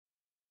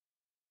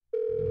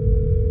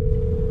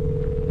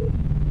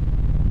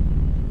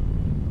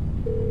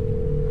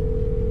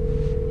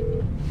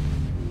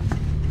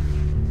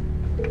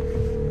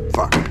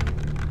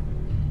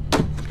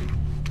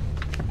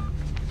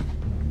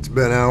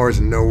been hours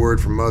and no word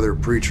from Mother or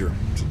Preacher.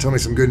 So tell me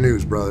some good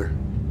news, brother.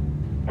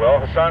 Well,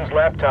 Hassan's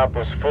laptop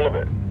was full of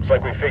it. It's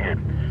like we figured.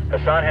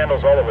 Hassan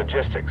handles all the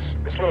logistics.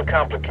 It's a little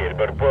complicated,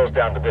 but it boils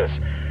down to this.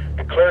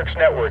 The cleric's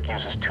network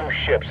uses 2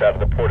 ships out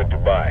of the port of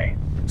Dubai.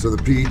 So the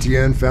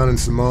PETN found in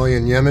Somalia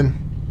and Yemen?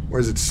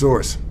 Where's its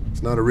source?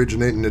 It's not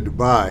originating in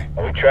Dubai.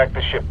 Well, we tracked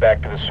the ship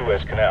back to the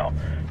Suez Canal.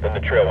 Then the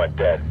trail went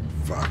dead.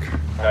 Fuck.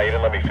 No, you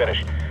didn't let me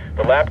finish.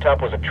 The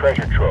laptop was a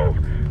treasure trove.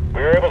 We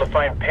were able to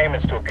find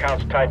payments to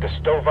accounts tied to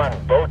Stovan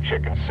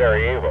Bocic in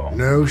Sarajevo.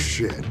 No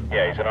shit.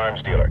 Yeah, he's an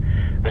arms dealer.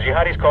 The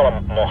jihadis call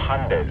him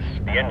Mohandes,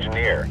 the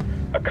engineer,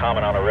 a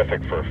common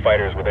honorific for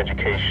fighters with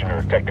education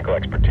or technical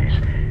expertise.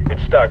 It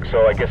stuck,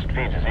 so I guess it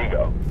feeds his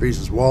ego. Feeds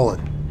his wallet.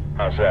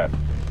 How's that?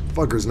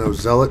 Fucker's no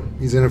zealot.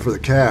 He's in it for the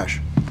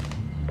cash.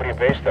 What do you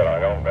base that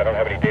on? I don't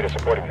have any data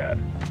supporting that.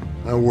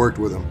 I worked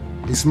with him.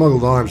 He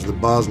smuggled arms to the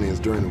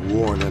Bosnians during the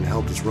war and then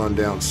helped us run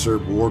down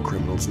Serb war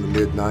criminals in the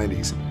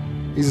mid-90s.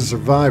 He's a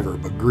survivor,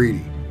 but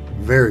greedy.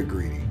 Very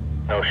greedy.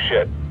 No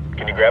shit.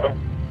 Can you grab him?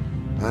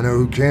 I know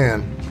who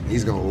can.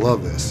 He's gonna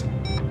love this.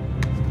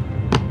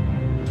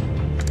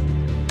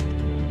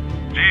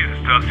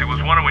 Jesus, Dusty,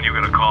 was wondering when you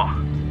were gonna call.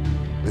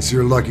 It's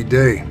your lucky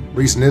day.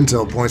 Recent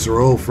intel points to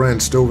our old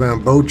friend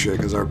Stovan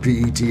Bocic as our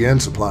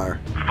PETN supplier.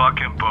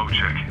 Fucking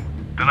Bocic.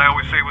 Didn't I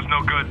always say he was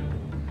no good?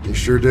 You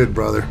sure did,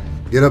 brother.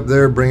 Get up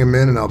there, bring him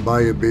in, and I'll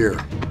buy you a beer.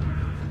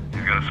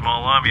 He's got a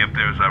small army up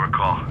there, as I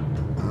recall.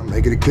 I'll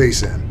make it a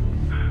case then.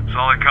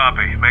 Solid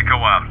copy. Make go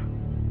out.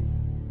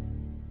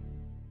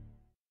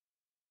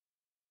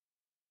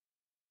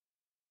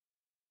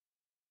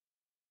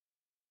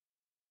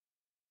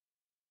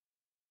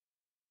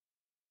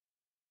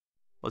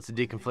 What's the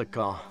deconflict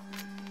call?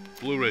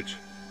 Blue Ridge.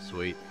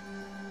 Sweet.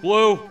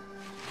 Blue!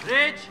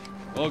 Ridge!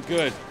 All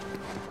good.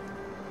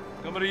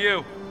 Coming to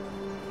you.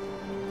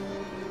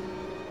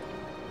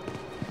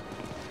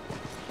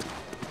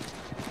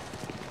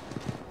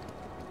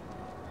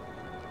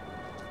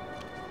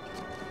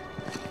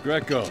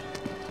 Greco.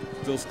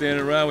 Still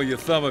standing around with your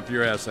thumb up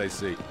your ass, I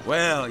see.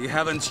 Well, you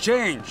haven't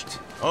changed.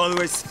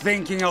 Always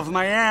thinking of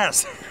my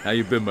ass. How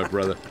you been, my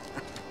brother?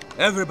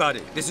 Everybody,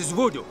 this is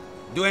voodoo.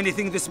 Do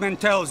anything this man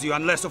tells you,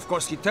 unless, of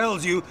course, he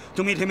tells you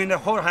to meet him in the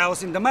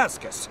whorehouse in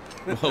Damascus.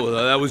 Well,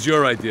 that was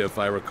your idea, if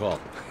I recall.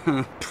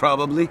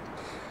 Probably.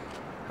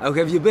 How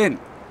have you been?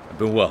 I've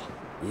been well.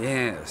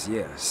 Yes,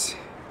 yes.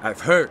 I've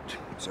heard.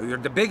 So you're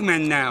the big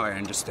man now, I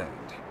understand.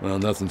 Well,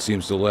 nothing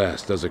seems to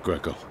last, does it,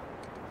 Greco?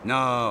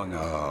 No,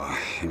 no.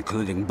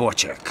 Including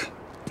Bocic.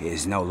 He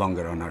is no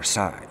longer on our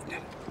side.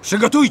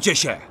 Przygotujcie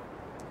się!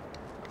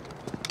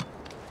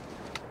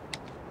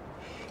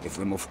 If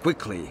we move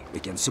quickly, we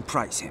can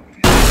surprise him.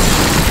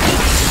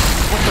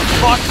 What the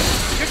fuck?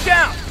 Get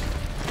down!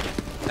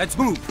 Let's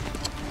move.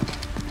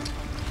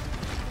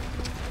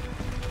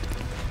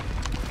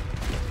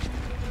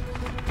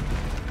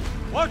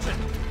 Watch it!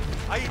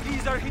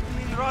 IEDs are hidden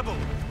in rubble.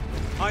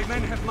 My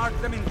men have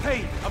marked them in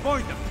pain.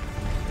 Avoid them.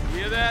 You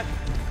hear that?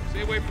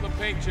 Stay away from the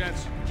paint,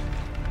 gents.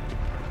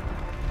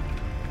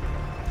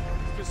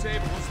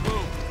 Disable, let's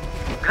move.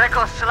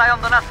 Greco,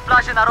 strzelają do nas w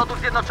plazie Narodów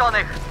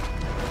Zjednoczonych.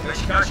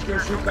 Weź kaszkę,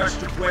 szukasz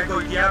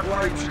szczupłego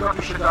diabła i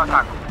przygotuj się do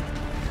ataku.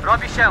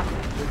 Robi się.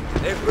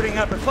 They're putting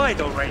up a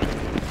fight already.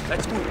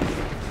 Let's move.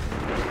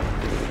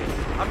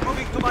 I'm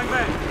moving to my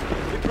men.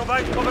 We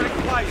provide covering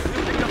fire.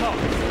 You pick them up.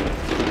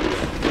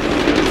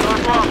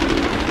 Stop up.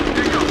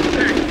 Dingo,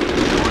 hey,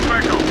 going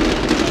Greco.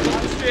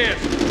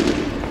 Upstairs.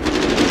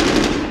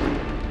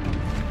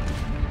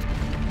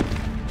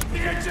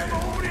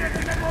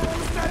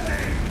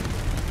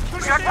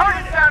 We got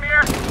targets down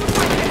here.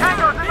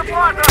 Tango's in the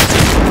plaza.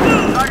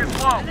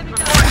 Target's low.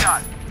 Good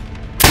shot.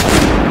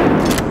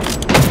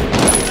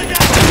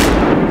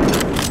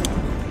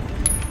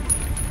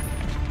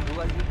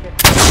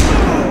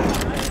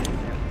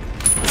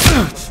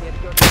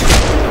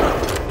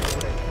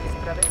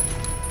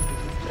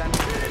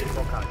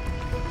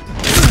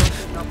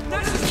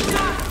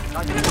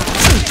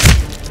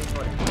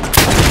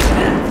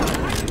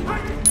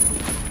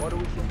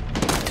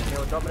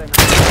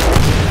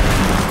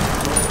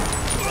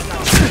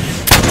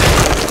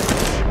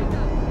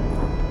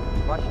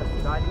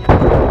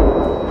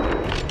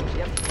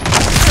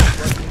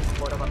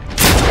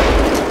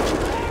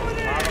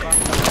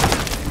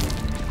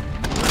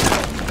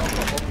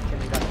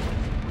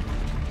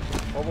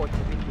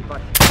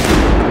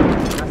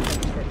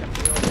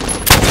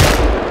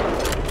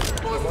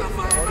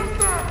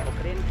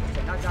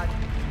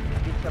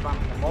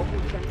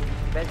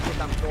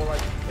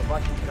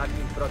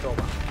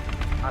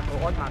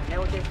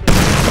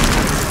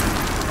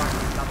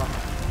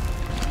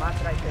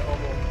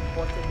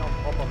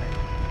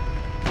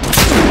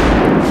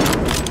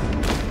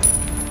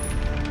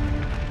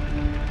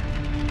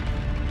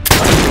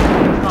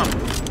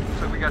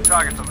 We got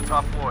targets on the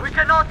top floors. We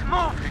cannot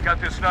move. You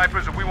got their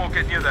snipers and we won't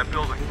get near that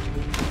building.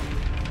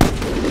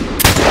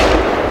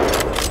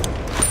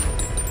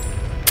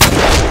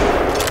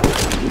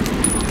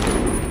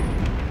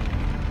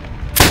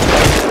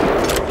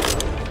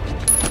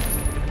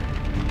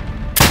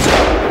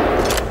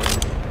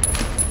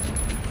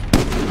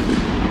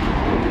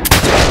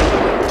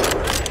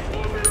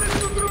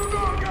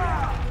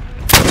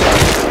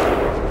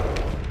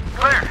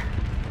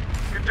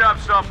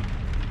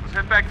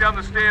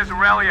 stairs and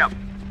rally up.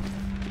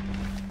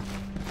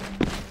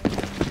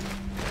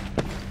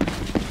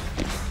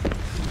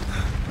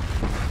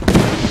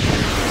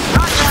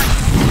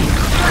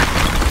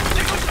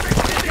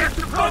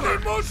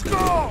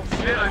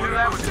 Shit, I knew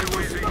that was too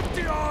easy.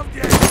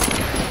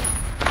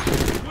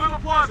 Move the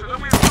plaza,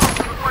 then we have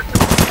to the front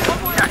door.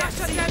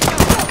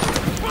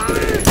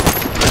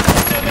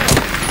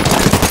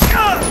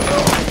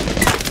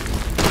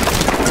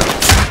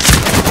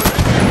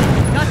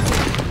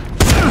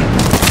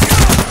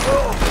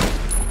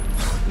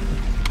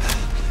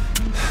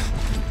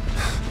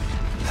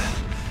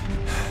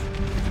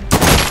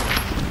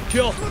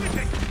 Kill.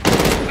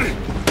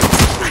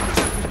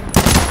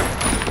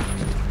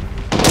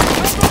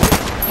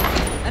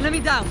 Enemy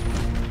down.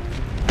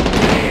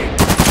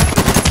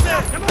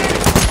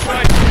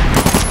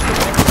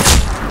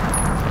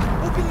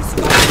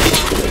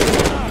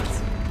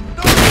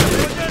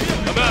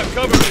 I'm out,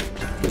 cover me.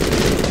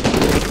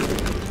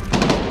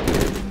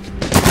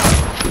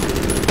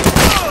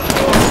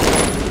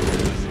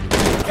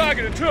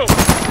 Target at 2.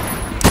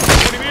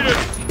 20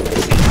 meters.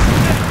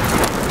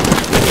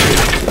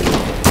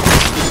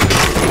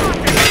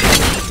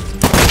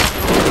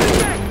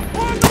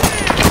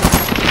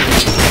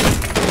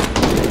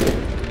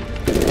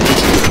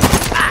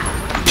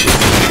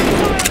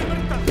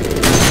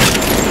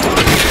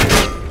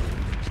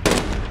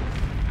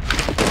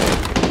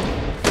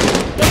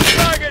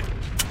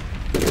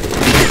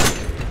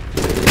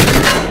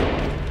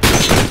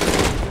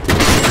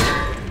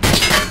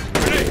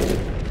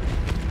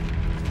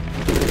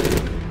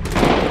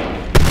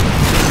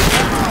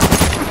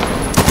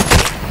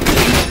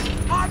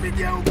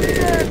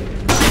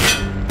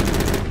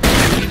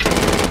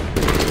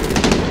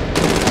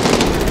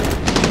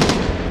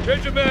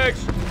 Change your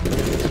bags.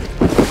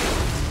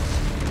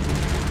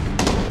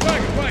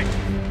 Target right.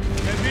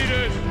 10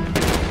 meters.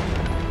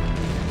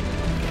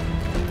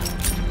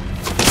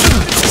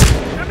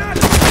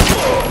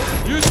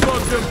 You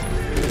smoked him.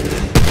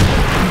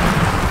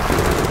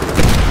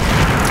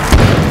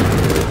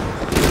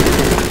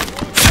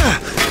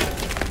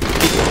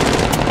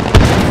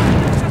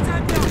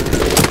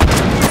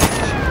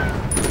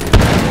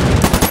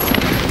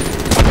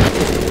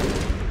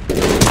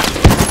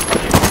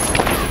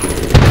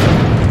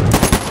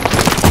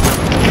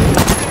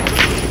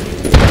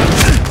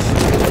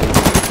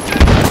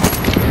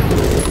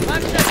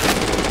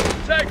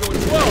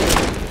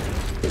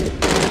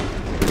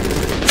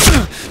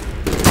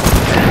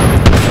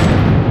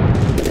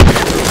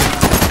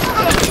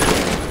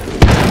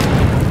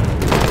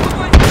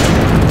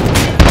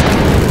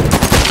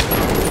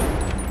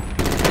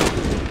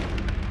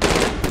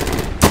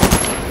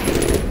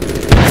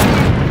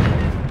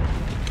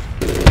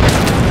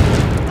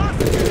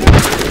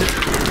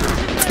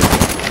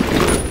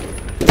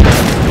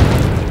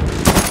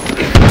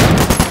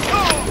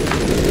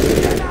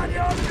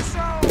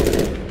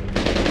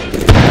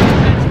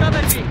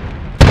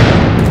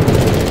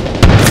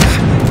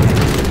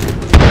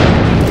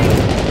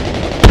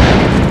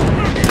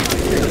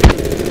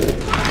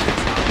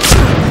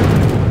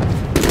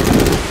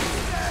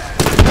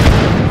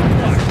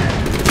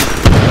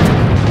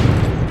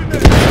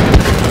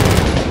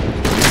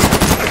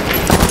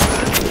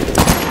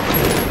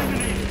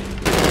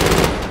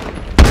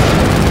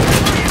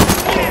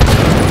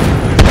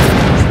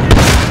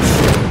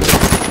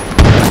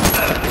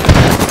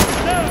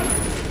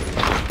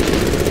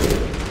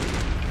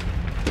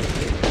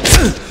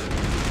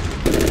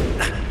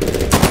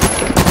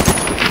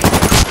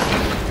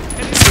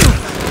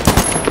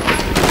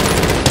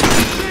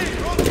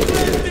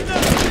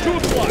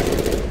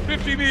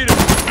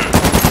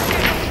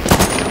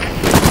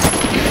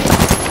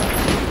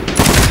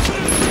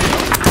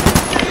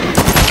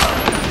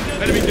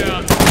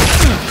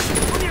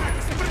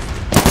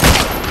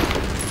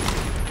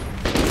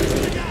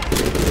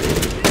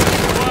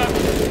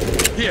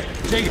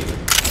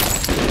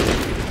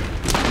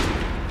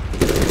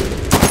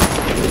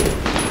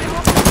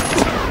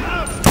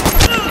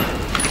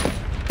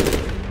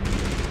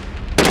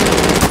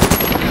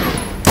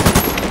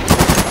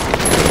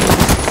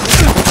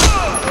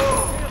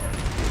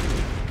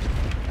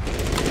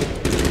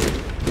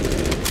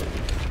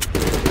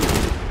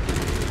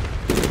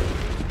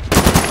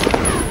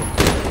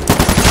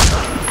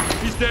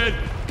 Dead.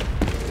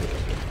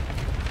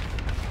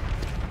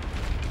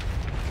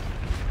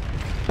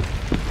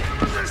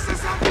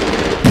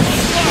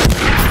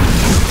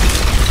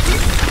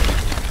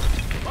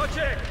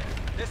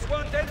 This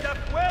won't end up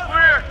well.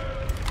 Clear.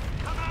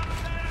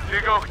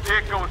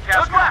 Diego with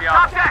Casco on the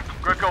out.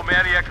 Greco,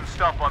 Maniac, and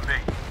Stump on me.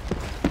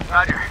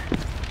 Roger.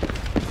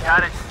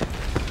 Got it.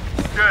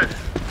 Good.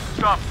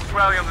 Stump, let's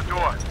rally on the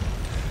door.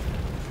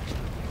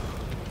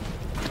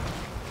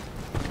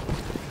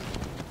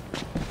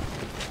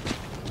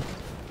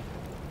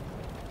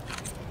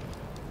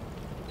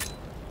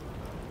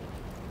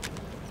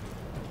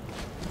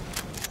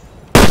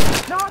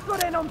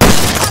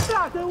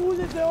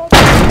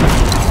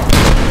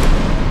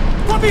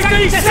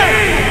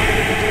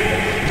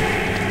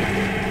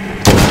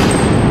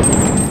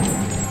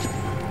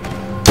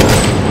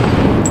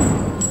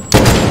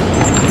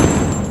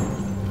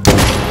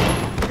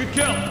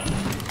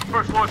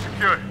 first floor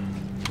secured.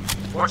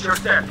 Watch your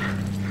step.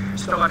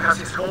 Stolan has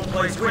his whole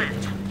place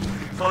rigged.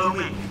 Follow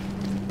me.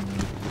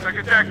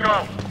 Second deck,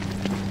 go.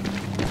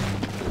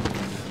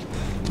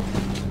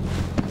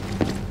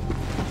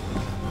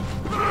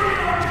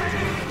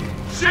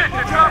 Shit,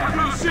 they're dropping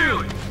through the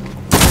ceiling.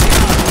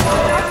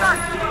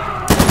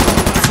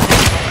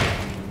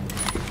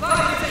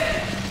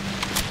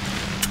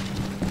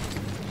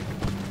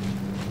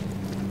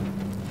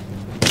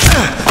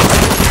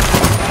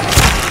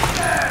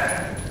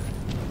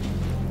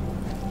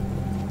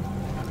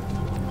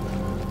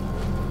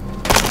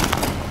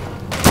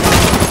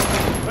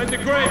 Let the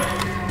grave.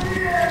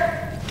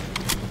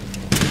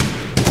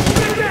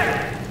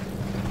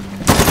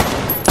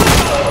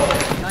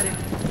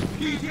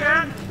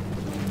 PETN?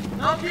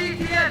 No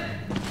PETN!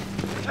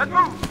 Let's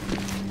move!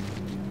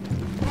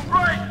 Move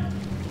right!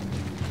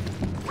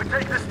 We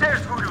take the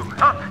stairs, Voodoo!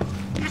 Up!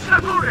 Isla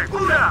Gure!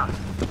 Gura!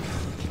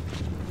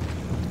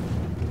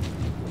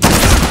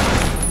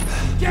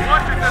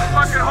 Watch it, there's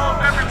fucking holes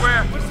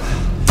everywhere!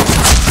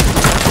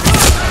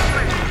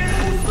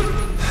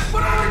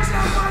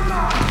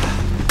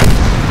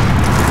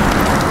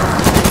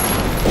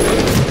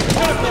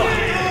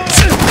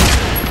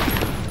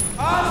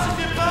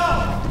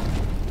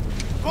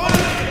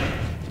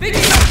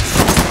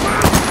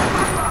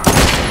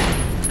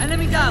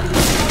 Enemy down!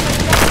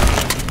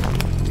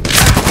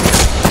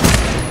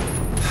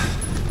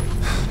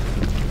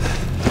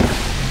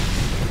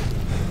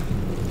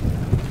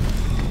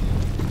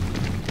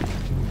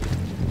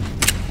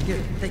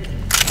 Here, take it.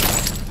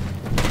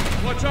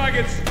 More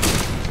targets.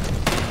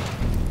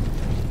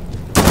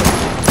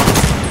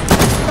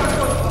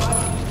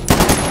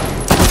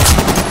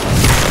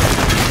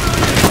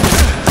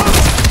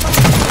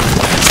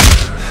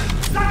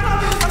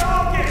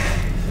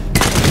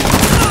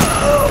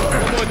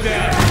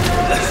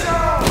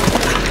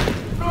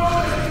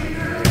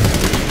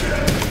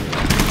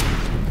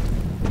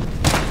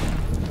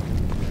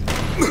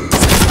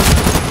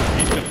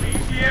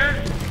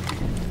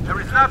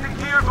 Nothing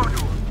here,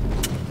 Voodoo.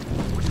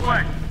 Which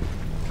way?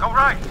 Go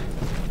right.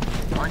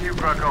 On you,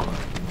 Greco.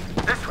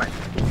 This way.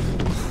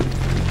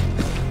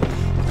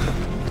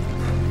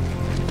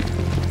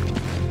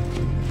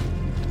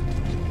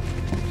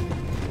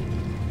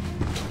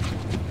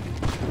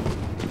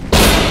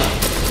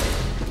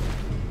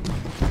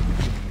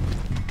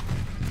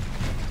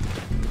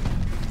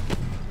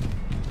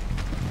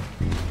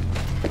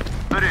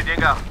 Voodoo,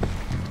 Dingo.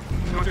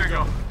 No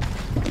Dingo.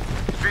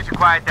 Streets are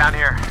quiet down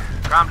here.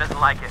 Grom doesn't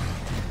like it.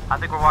 I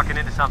think we're walking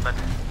into something.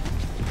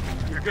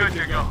 You're good,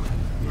 Dingo.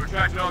 We're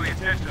attracting all the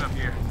attention up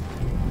here.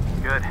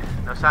 Good.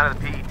 No sign of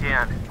the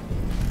PETN.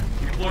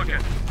 Keep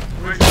looking.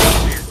 Where's your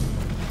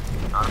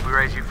here? Not if we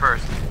raise you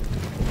first.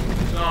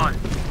 It's on.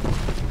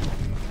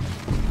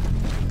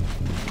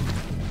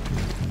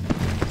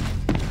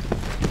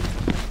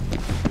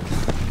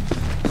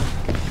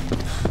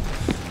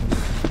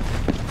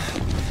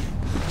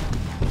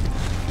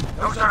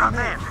 Those are our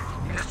men.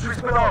 In the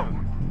streets below.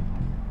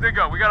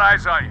 Dingo, we got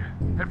eyes on you.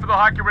 Head for the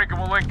hockey rink and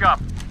we'll link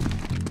up.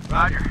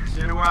 Roger.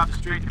 Sooner we're off the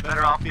street, the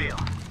better I'll feel.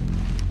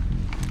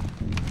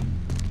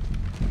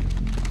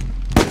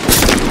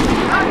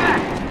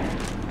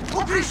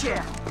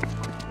 Укрытие!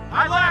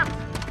 I left!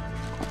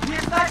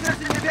 Here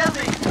snipers in the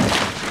building!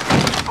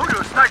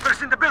 Voodoo,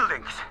 snipers in the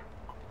buildings!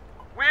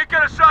 We ain't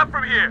got a shot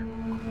from here!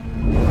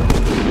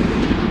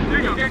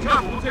 Dingo, get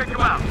cover, we'll take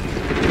you out.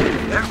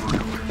 There,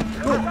 Voodoo.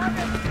 Look!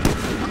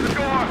 Let's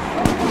go on.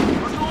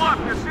 What's the left?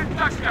 There's sitting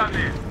ducks down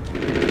there.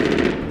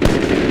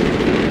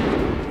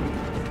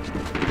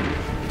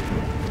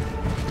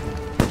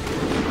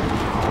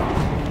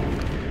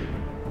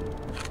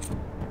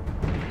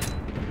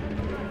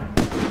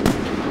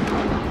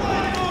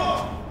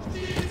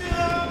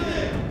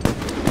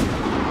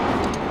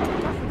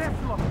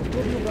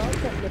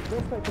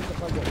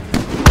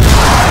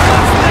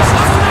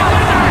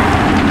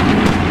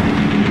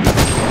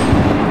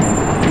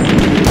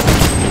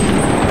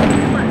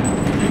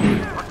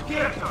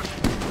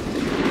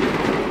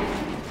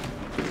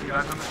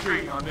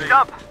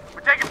 Jump!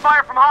 We're taking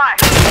fire from high!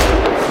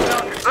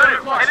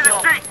 Voodoo, into the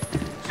street!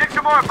 6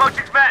 or more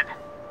approaching Sven!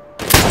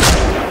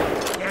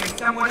 Getting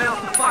someone else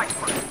to fight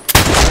for.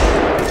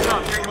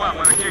 Stop, take him out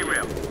by the gate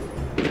rail.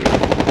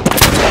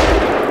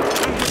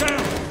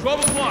 12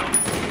 o'clock.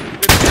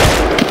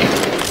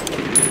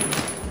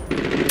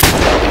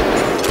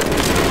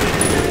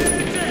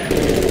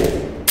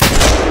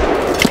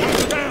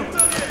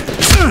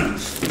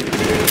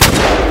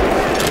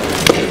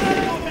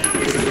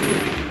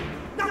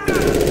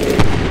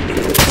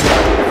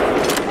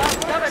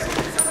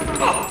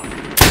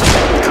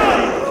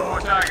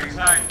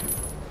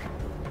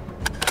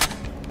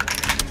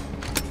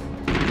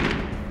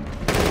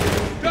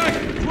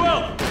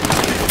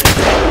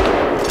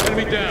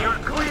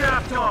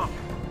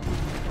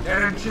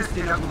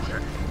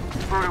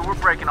 Voodoo, we're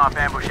breaking off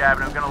Ambush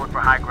Avenue. Gonna look for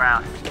high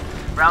ground.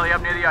 Rally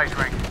up near the ice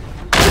rink.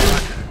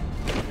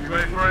 Be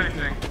ready for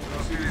anything.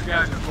 Don't see these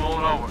guys just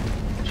rolling over.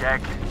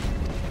 Check.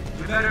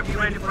 You better be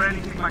ready for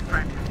anything, my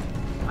friend.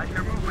 I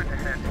hear movement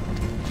ahead.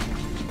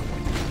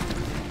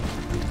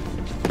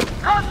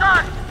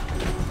 Contact!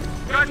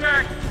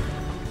 Contact!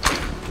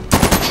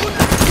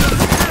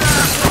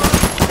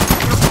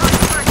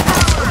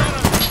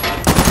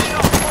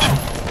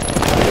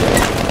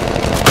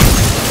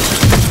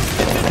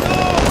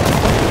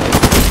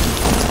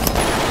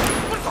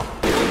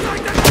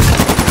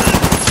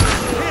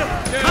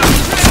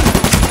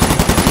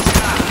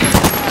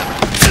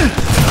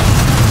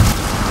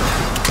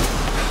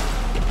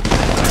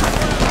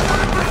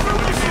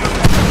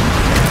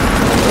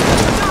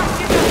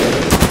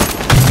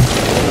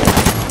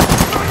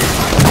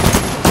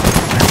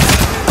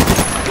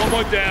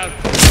 Down.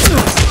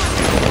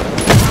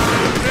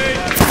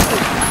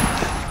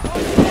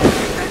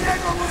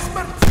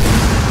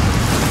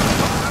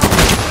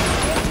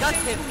 Got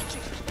him.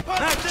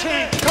 Back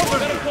chain. Cover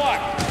me.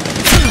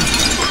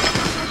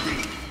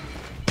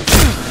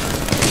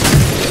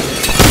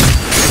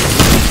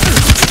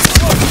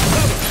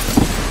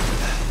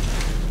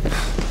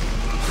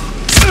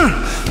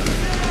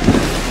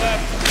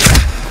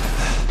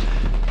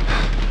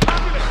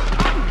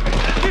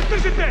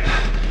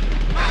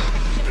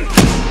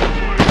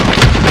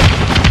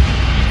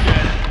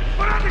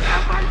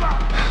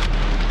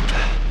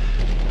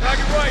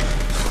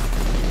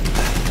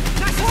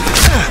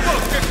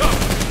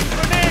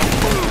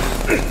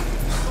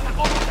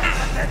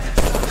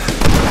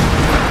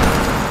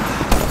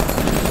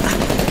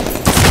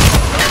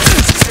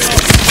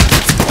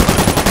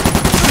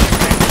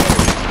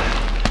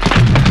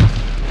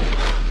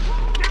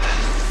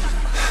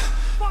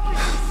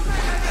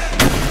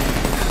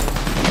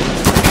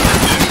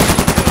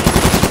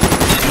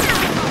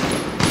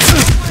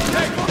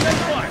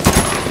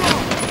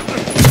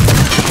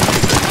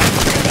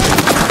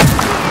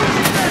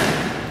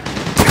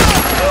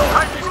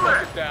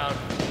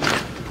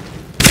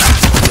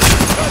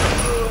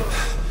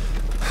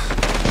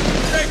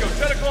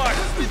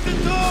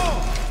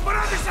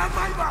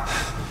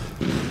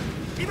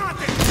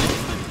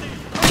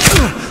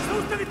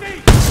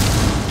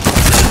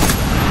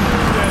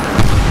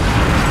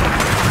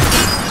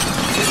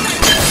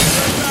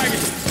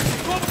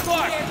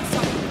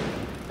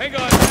 Hang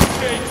on,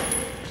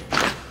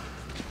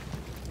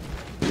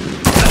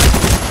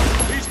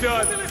 he's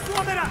done.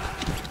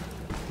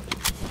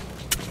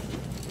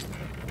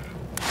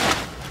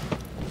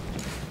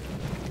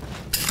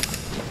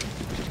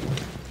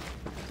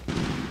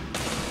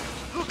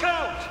 Look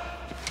out!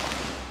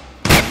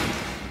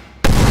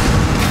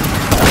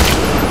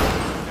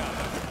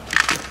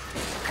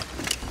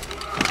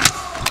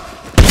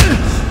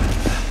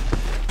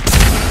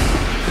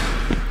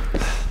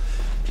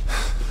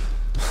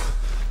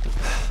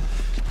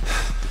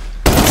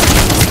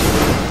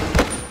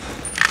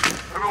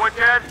 Everyone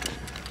dead?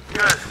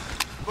 Good.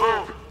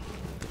 Move.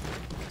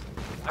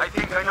 I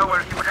think I know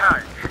where he would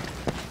hide.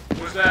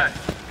 What's that?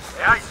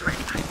 The ice rink.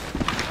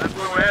 That's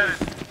where we're headed.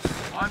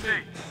 On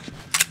me.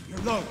 You're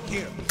low,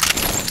 here.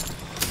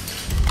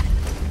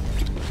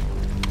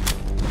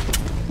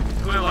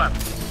 Clear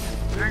left.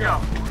 Here you go.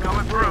 We're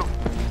coming through.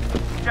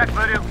 Check,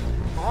 Voodoo.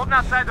 We're holding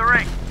outside the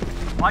ring.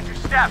 Watch your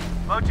step.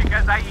 Bochik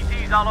has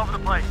IEDs all over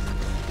the place.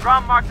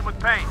 Grom marked them with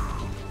paint.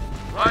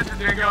 Roger,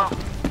 Dingo.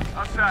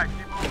 Outside.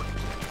 Keep moving.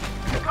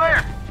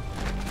 Clear.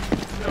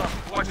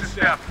 Watch your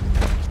step.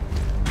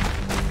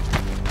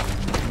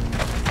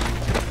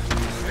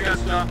 We got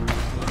stuff.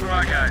 Those are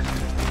our guys.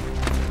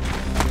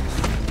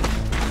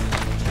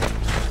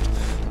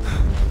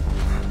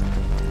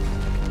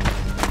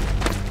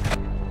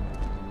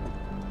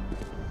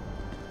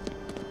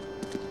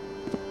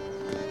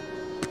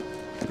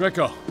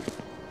 Greco,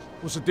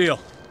 what's the deal?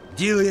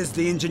 Deal is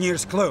the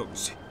engineer's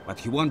close, but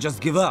he won't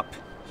just give up.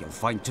 He'll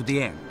fight to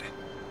the end.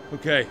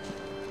 Okay.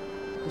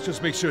 Let's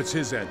just make sure it's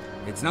his end.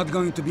 It's not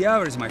going to be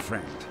ours, my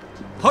friend.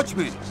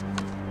 Hodgman!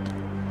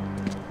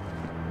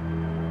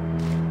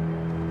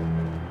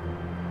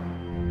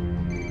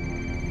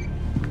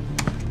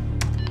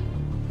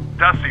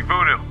 Dusty,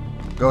 Voodoo.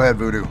 Go ahead,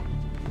 Voodoo.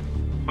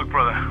 Look,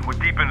 brother, we're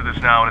deep into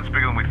this now, and it's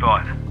bigger than we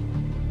thought.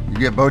 You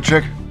get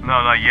Bochik? No,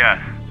 not yet.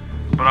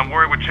 But I'm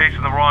worried we're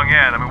chasing the wrong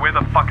end. I mean, where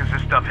the fuck is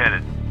this stuff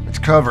headed? It's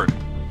covered.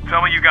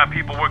 Tell me you got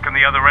people working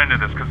the other end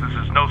of this, because this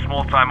is no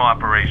small-time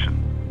operation.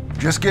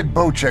 Just get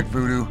Bochik,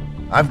 Voodoo.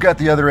 I've got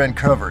the other end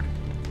covered.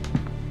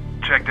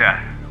 Check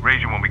that. Raise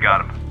you when we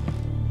got him.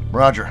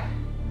 Roger.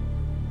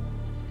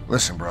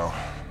 Listen, bro.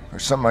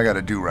 There's something I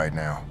gotta do right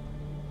now.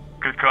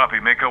 Good copy.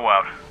 Make go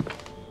out.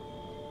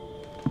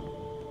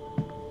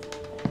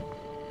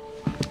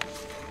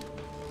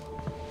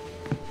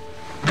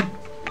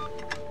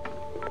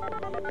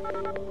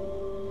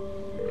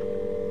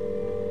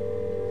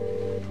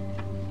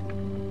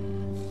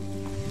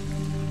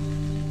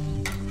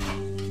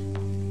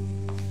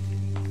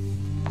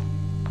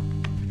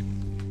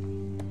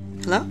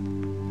 Hello?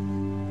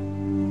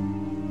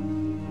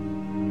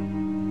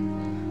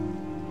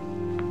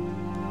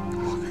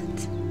 What?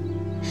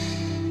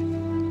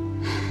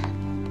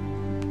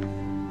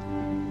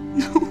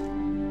 No.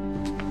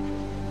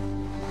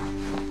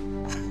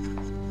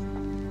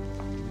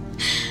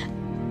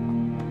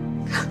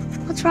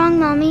 What's wrong,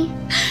 Mommy?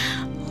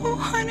 Oh,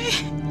 honey.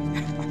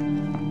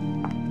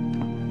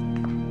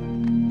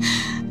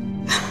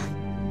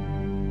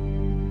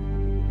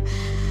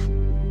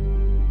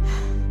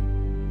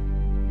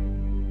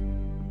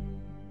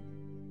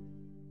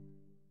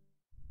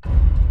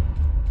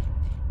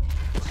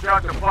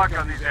 Start the buck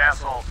on these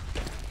assholes.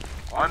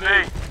 On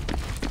me.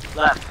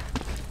 Left.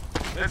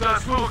 That's on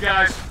school,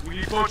 guys. We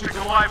need Bochicks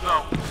alive,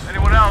 though.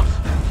 Anyone else?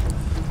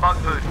 Bug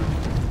food.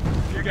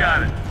 You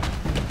got it.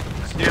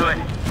 Let's do it.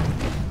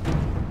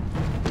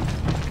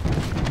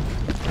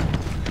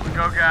 Here we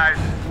go, guys.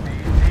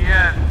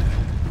 PETN.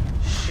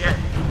 Shit.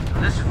 So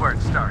this is where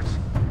it starts.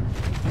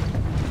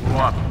 Go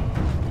up.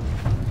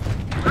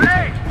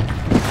 Hey!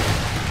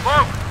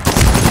 Move!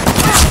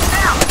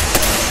 Now!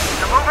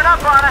 They're moving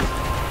up on us.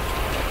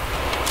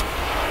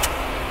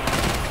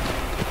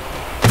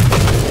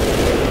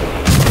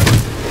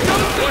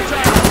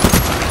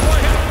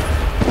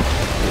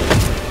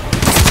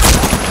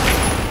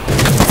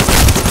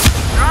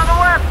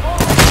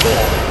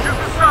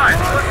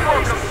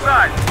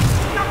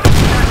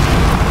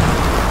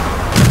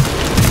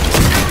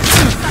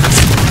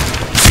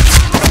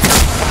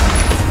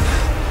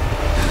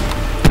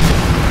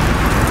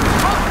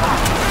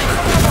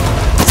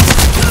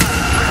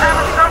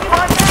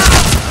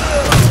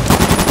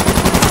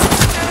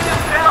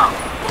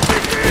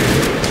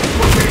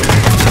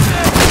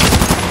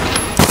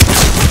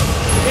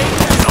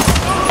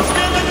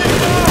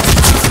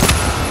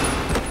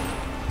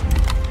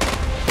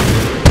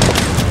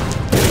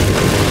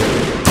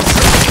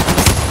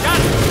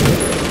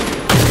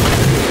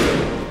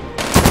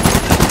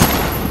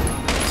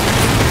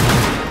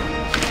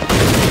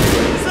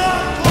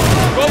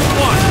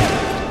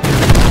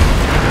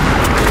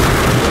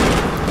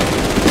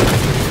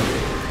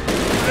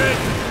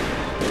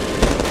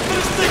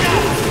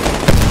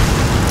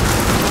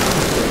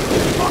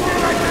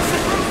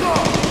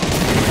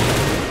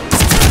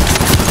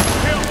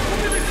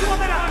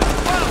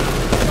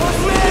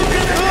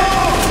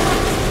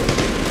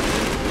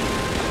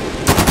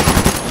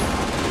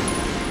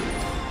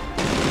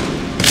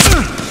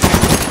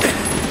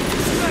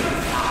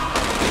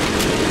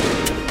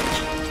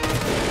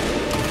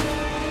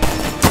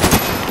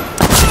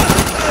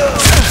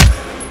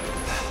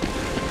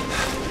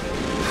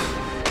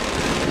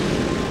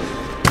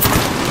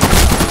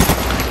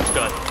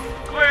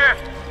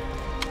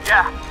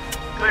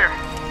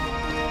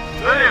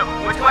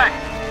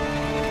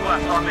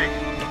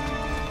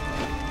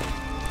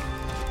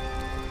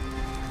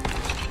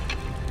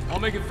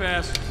 Make it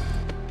fast.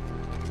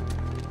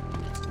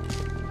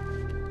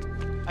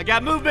 I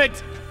got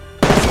movement!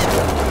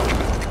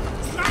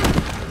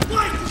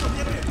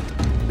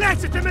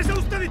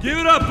 Give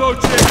it up,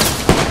 Bochick!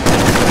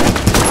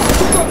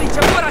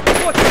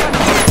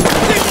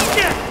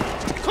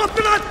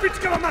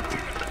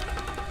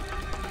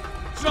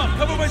 Jump,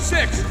 cover my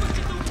 6!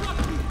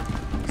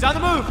 He's on the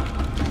move!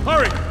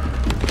 Hurry!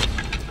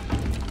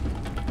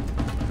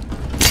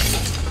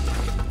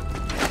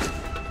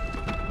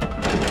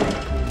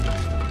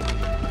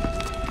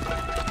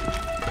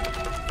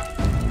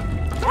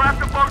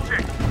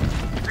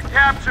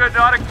 Capture,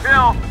 not a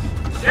kill.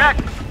 Check.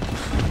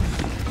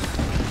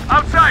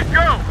 Outside,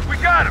 go! We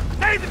got him!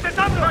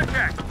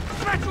 Contact!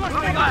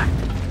 Moving left!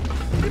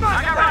 I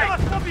got right!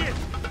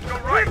 Go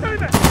right! Where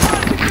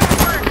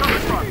are you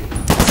coming from?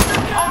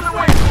 On the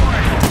way for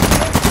it!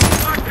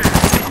 Okay.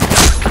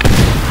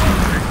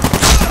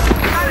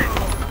 Got it!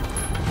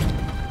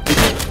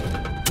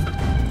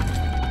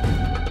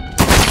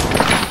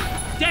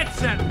 Dead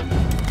center!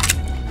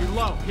 You're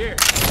low, here.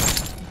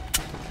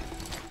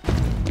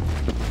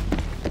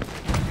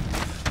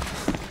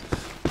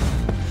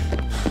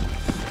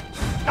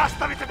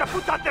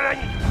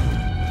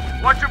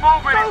 Watch your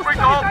movement, he's bring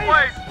the whole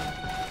place!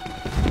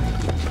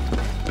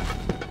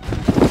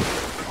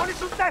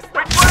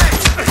 Which way?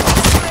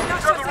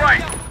 To the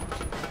right!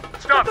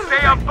 Stop,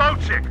 stay on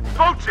Bochick!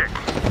 Bochick!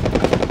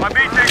 My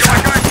meat taker,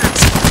 I got you!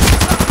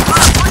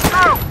 Push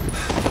through!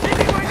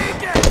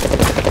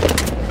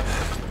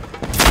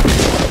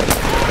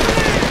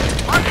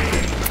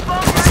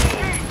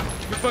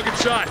 Good fucking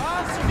shot!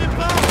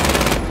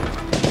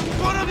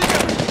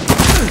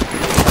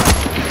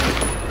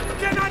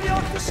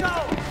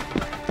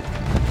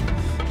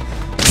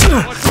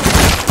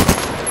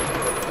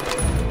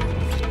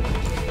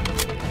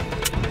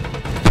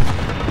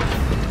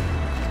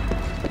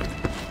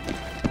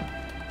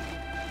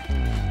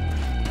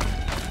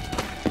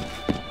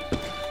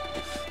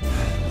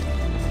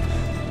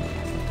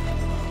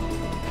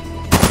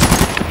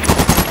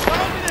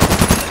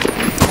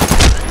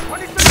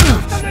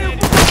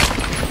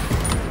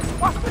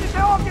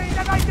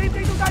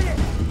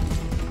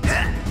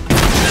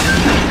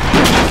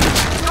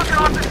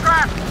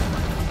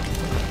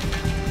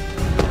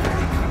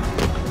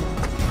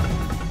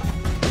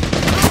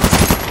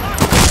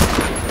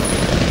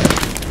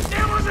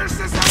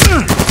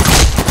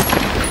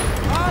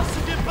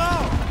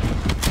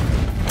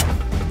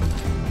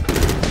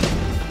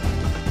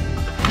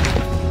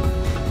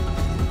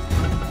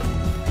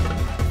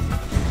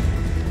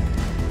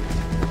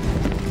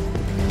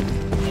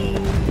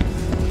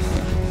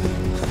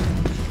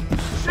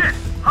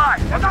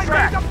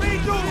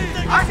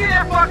 I see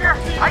that fucker!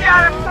 I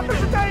got him!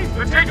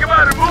 Let's take him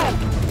out and move!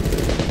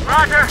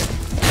 Roger!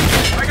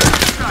 I got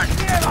this side!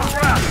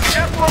 Around!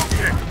 Get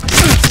Bochick!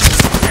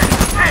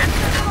 Hit!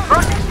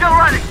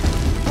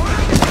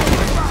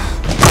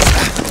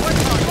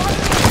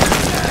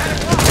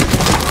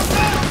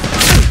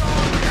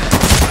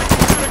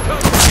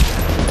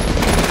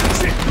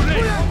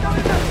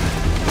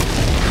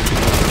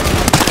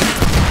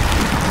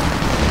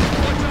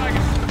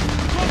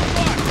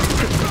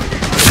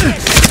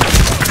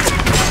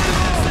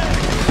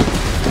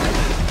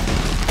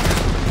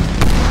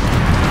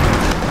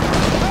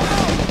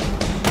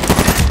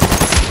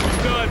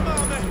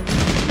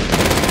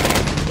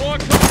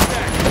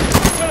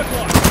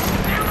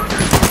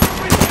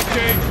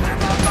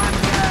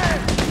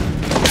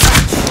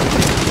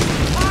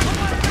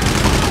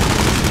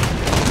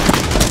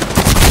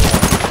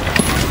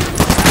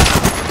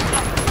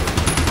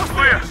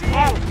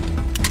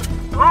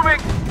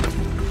 moving!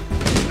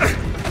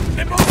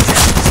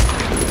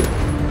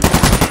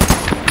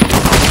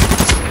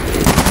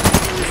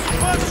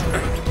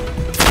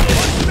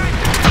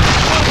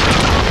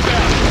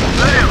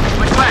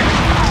 Which way?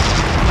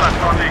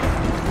 Left on me.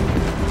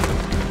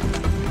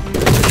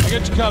 I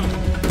got you covered.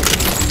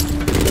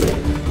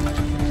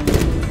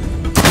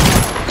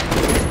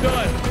 He's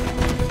done.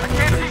 I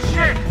can't see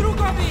shit!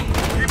 Drugovi!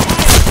 Keep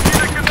moving!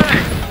 Neither can they!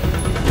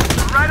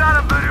 Right on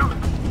him, Voodoo!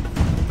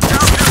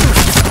 Down two!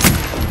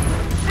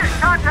 Shit,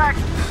 contact!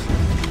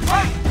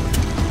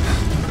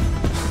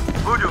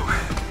 Voodoo,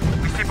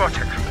 we see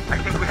Bocek. I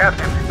think we have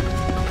him.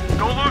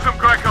 Don't lose him,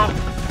 Greco!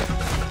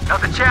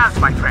 Not a chance,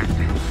 my friend.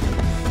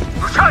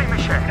 Ruszaj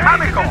mi się!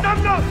 Mamy go!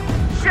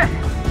 Shit!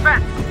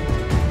 Fence!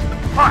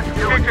 Fuck,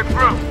 you can't get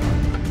through!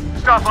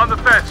 Stop on the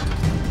fence!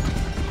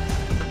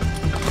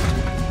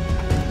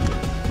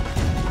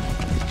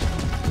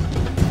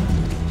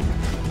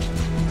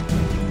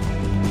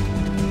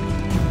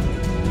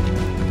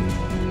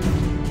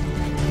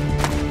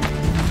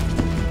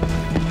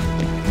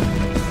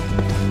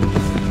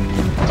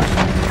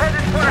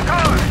 Headed for the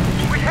car!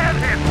 We have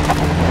him!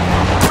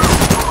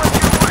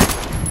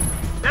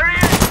 There he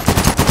is!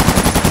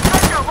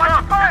 Greco, watch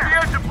your fire! The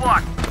engine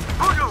block!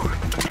 Voodoo!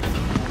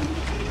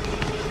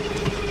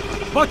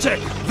 Boczek,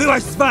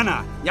 wyłaź z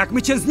wana! Jak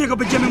my cię z niego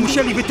będziemy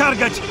musieli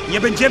wytargać,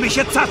 nie będziemy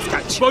się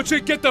cackać!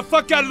 Bocek, get the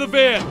fuck out of the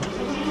van!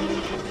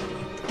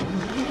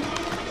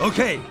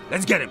 Okay,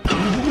 let's get him!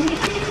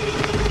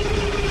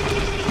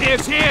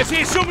 Hands, hands,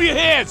 hands! Show me your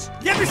hands!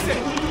 Jemy się!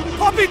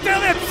 Pobite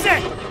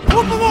lepsze!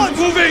 Pomoc!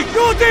 Moving!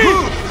 Люди!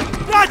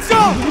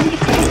 Bracio!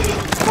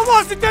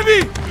 Pomozite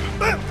mi!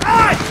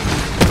 Aj!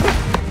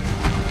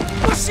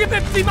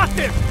 Musimy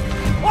przyjmaty!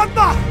 On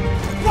ma!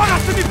 Pora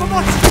sobie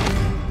pomocy!